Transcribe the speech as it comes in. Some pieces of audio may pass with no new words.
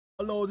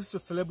Hello, this is your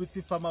celebrity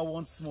farmer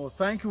once more.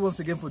 Thank you once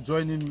again for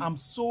joining me. I'm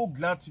so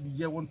glad to be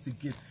here once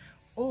again.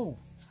 Oh,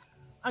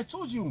 I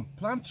told you,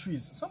 plant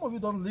trees. Some of you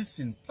don't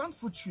listen. Plant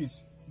fruit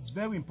trees. It's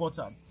very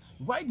important.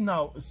 Right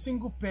now, a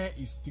single pear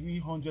is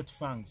 300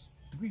 francs.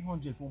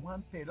 300 for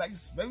one pear. Like,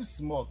 it's very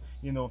small,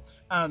 you know.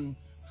 And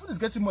food is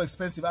getting more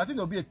expensive. I think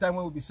there'll be a time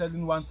when we'll be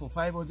selling one for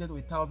 500 or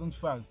 1,000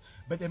 francs.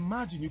 But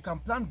imagine you can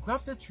plant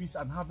grafted trees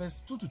and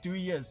harvest 2 to 3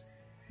 years.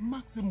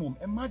 Maximum.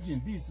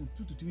 Imagine this in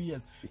 2 to 3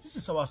 years. This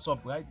is our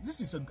soursop, right? This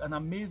is an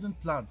amazing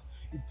plant.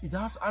 It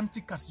has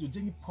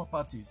anti-carcinogenic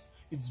properties.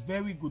 It's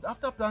very good.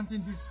 After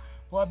planting this,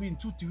 probably in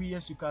 2 to 3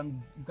 years, you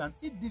can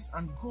eat this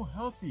and grow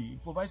healthy.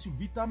 It provides you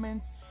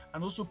vitamins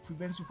and also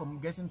prevents you from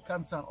getting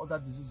cancer and other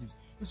diseases.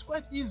 It's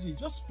quite easy.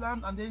 Just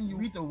plant and then you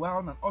weed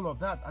around and all of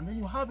that, and then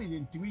you have it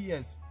in 3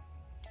 years.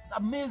 It's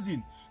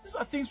amazing. These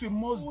are things we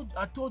must do.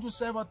 I told you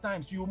several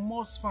times, you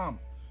must farm.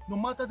 No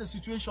matter the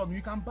situation,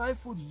 you can buy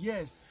food,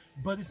 yes,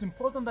 but it's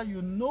important that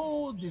you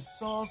know the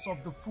source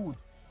of the food.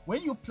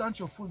 When you plant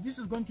your food, this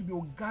is going to be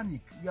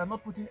organic. You are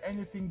not putting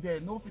anything there,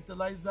 no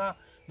fertilizer,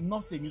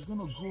 nothing. It's going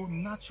to grow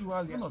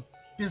naturally. It's going to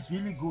taste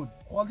really good.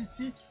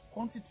 Quality,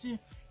 quantity,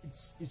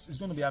 it's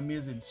going to be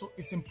amazing. So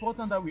it's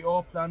important that we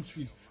all plant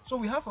trees. So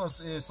we have our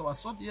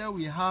soursop here.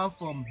 We have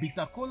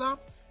bitter cola.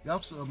 We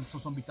have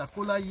some bitter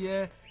cola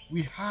here.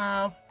 We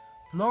have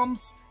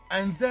plums.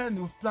 And then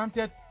we've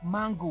planted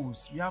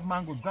mangoes. We have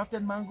mangoes,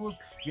 grafted mangoes.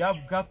 We have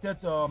grafted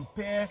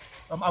pear,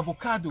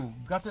 avocado,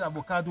 grafted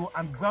avocado,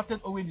 and grafted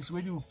oranges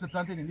already we've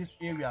planted in this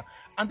area.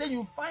 And then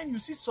you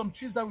see some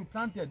trees that we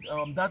planted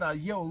that are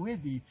here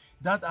already,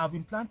 that have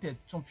been planted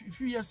some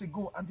few years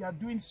ago, and they are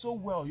doing so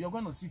well. You're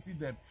going to see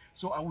them.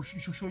 So I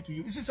should show it to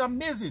you. It's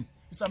amazing.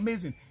 It's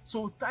amazing.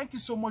 So thank you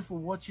so much for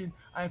watching.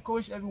 I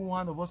encourage every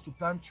one of us to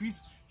plant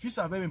trees. Trees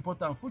are very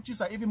important. Fruit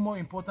trees are even more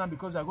important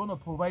because they're going to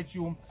provide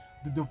you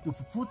the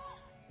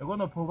fruits. They're going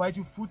to provide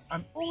you fruits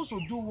and also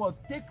do what?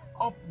 Take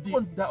up the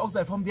carbon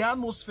dioxide from the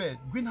atmosphere,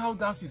 greenhouse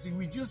gases. It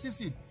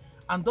reduces it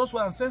and does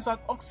what? And sends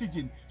out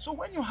oxygen. So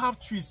when you have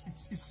trees,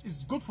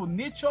 it's good for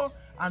nature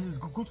and it's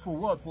good for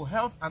what? For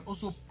health and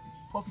also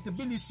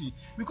profitability,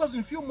 because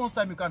in a few months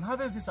time you can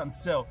harvest this and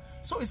sell.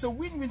 So it's a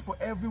win-win for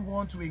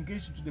everyone to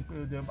engage into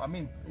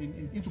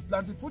into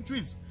planting fruit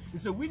trees.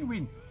 It's a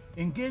win-win.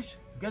 Engage,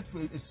 get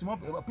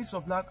a piece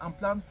of land and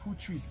plant fruit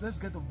trees. Let's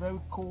get a very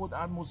cold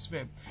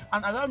atmosphere.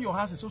 And around your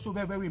house is also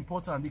very, very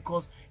important,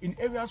 because in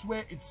areas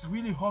where it's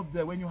really hot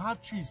there, when you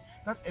have trees,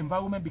 that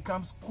environment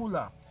becomes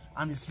cooler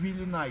and it's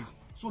really nice.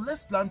 So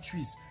let's plant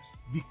trees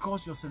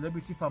because your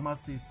celebrity farmer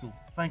says so.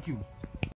 Thank you.